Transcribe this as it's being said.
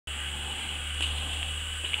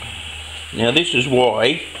Now this is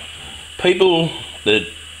why people that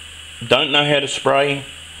don't know how to spray,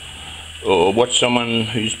 or watch someone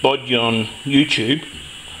who's bodgy on YouTube,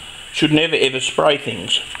 should never ever spray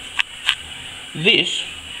things. This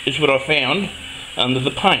is what I found under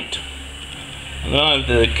the paint. I don't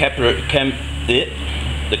know if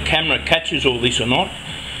the camera catches all this or not,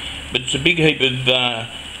 but it's a big heap of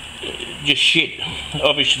just shit.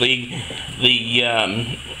 Obviously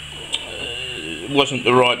the wasn't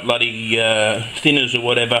the right bloody thinners or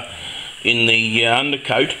whatever in the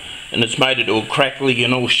undercoat, and it's made it all crackly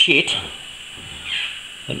and all shit.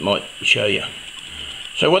 That might show you.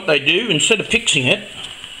 So what they do, instead of fixing it,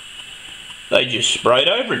 they just sprayed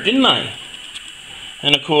over it, didn't they?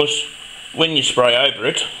 And of course, when you spray over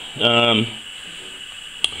it,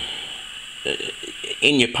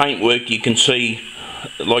 in your paintwork you can see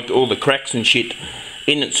like all the cracks and shit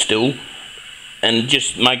in it still, and it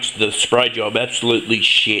just makes the spray job absolutely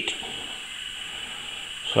shit.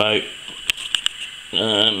 So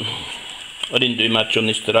I didn't do much on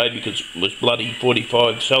this today because it was bloody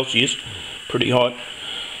 45 Celsius, pretty hot.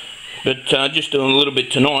 But just doing a little bit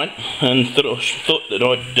tonight, and thought that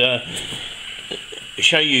I'd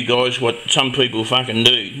show you guys what some people fucking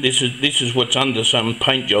do. This is what's under some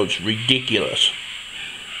paint jobs. Ridiculous.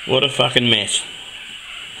 What a fucking mess.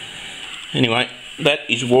 Anyway, that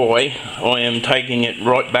is why I am taking it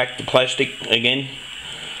right back to plastic again.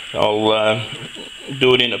 I'll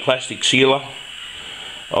do it in a plastic sealer.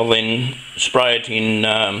 I'll then spray it in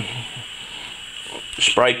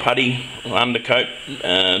spray putty undercoat,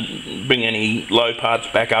 bring any low parts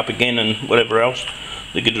back up again and whatever else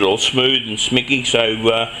to get it all smooth and smicky, so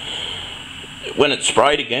when it's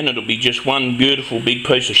sprayed again it'll be just one beautiful big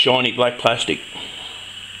piece of shiny black plastic.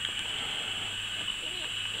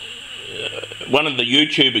 One of the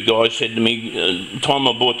YouTuber guys said to me, time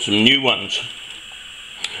I bought some new ones.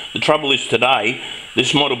 The trouble is today,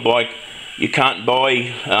 this model bike, you can't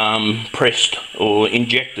buy pressed or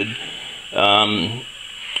injected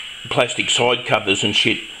plastic side covers and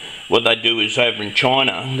shit. What they do is, over in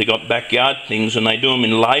China, they got backyard things and they do them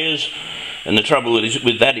in layers, and the trouble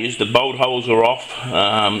with that is the bolt holes are off,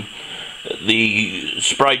 the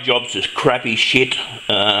spray job's just crappy shit,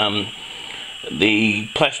 the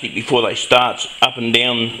plastic before they start's up and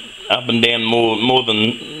down more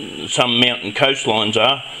than some mountain coastlines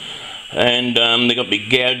are, and they got big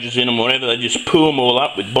gouges in them, whatever. They just poo them all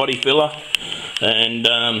up with body filler and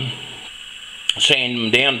sand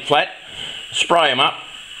them down flat, spray them up,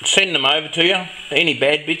 send them over to you. Any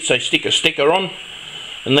bad bits they stick a sticker on,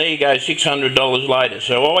 and there you go, $600 later.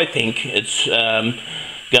 So I think it's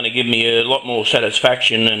going to give me a lot more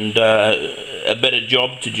satisfaction and a better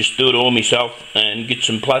job to just do it all myself and get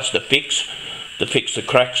some plaster fix to fix the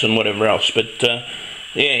cracks and whatever else. But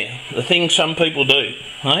yeah, the things some people do,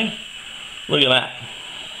 hey? Look at that.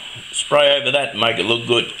 Spray over that and make it look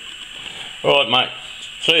good. Alright mate,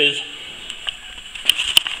 cheers.